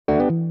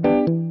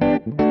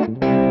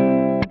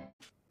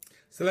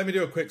So let me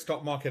do a quick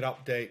stock market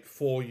update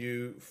for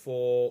you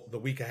for the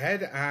week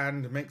ahead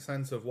and make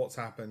sense of what's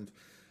happened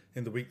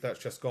in the week that's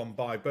just gone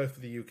by, both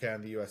for the UK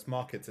and the US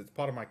markets. It's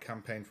part of my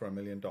campaign for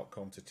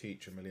 $1million.com to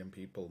teach 1 million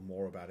people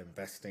more about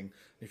investing.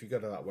 If you go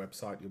to that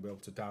website, you'll be able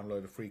to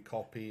download a free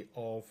copy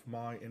of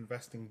my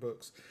investing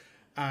books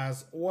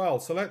as well.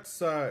 So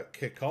let's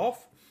kick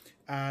off.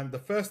 And the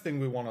first thing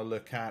we want to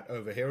look at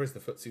over here is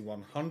the FTSE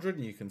 100,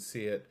 and you can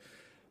see it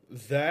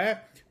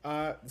there.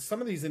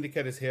 Some of these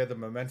indicators here, the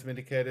momentum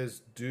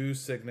indicators, do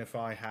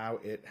signify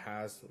how it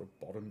has sort of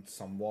bottomed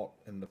somewhat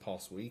in the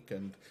past week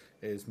and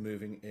is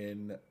moving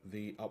in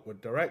the upward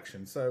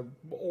direction. So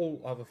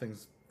all other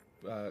things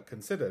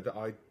considered,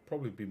 I'd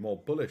probably be more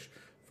bullish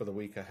for the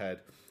week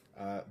ahead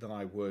than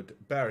I would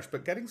bearish.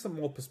 But getting some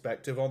more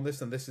perspective on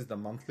this, and this is the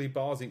monthly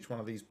bars. Each one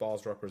of these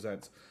bars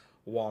represents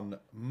 1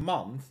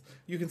 month.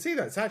 You can see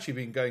that it's actually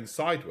been going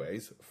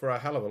sideways for a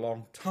hell of a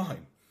long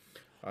time.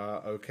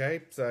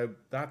 Okay, so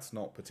that's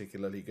not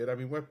particularly good. I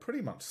mean, we're pretty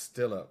much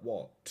still at,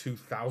 what,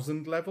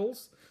 2000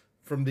 levels?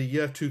 From the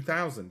year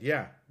 2000,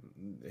 yeah.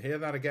 Hear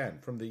that again.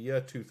 From the year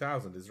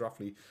 2000 is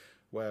roughly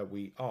where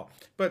we are.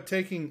 But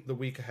taking the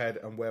week ahead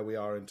and where we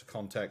are into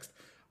context,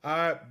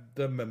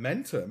 the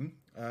momentum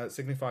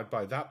signified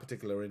by that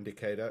particular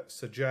indicator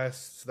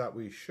suggests that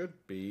we should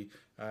be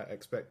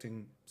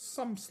expecting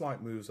some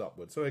slight moves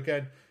upwards. So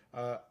again,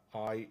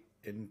 I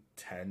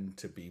intend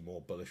to be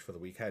more bullish for the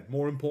week ahead.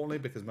 More importantly,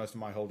 because most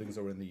of my holdings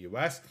are in the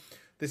US,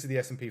 this is the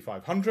S&P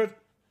 500.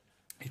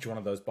 Each one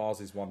of those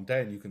bars is 1 day,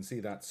 and you can see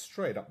that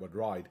straight upward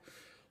ride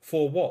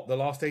for what, the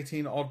last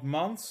 18 odd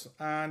months.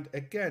 And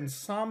again,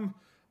 some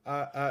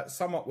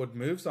upward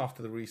moves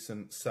after the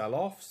recent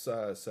sell-offs.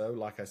 So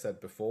like I said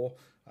before,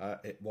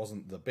 it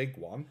wasn't the big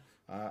one,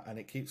 and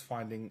it keeps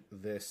finding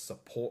this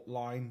support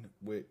line,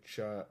 which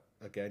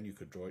again, you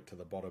could draw it to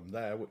the bottom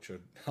there, which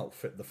would help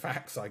fit the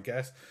facts, I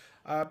guess.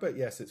 But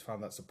yes, it's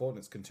found that support and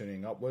it's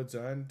continuing upwards,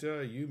 and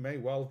you may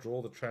well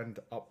draw the trend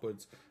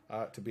upwards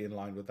to be in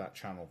line with that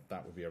channel.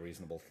 That would be a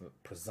reasonable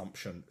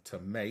presumption to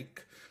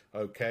make.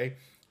 Okay.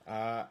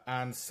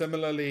 And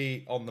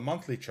similarly on the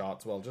monthly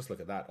charts, well, just look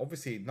at that.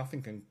 Obviously,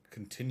 nothing can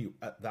continue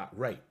at that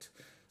rate.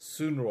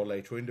 Sooner or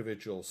later,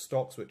 individual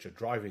stocks which are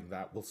driving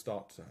that will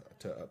start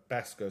to at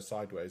best go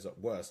sideways, at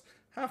worst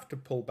have to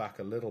pull back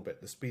a little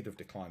bit. The speed of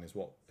decline is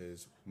what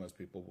most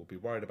people will be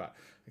worried about.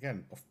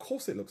 Again, of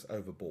course it looks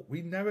overbought.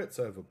 We know it's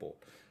overbought.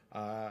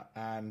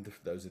 And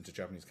those into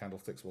Japanese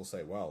candlesticks will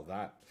say, well,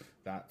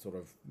 that sort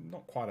of,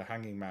 not quite a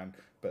hanging man,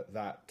 but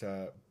that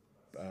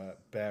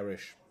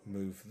bearish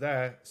move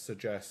there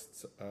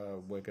suggests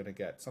we're going to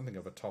get something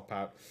of a top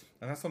out,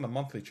 and that's on the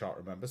monthly chart,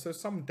 remember. So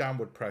some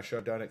downward pressure.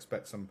 Don't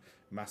expect some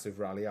massive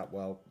rally up.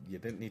 Well, you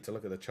didn't need to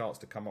look at the charts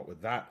to come up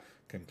with that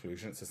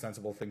conclusion. It's a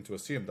sensible thing to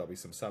assume there'll be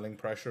some selling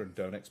pressure, and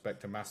don't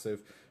expect a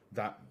massive,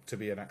 that to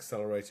be an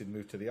accelerated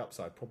move to the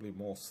upside, probably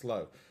more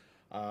slow.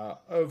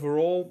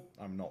 Overall,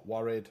 I'm not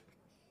worried.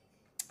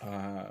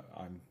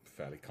 I'm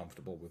fairly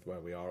comfortable with where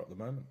we are at the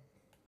moment.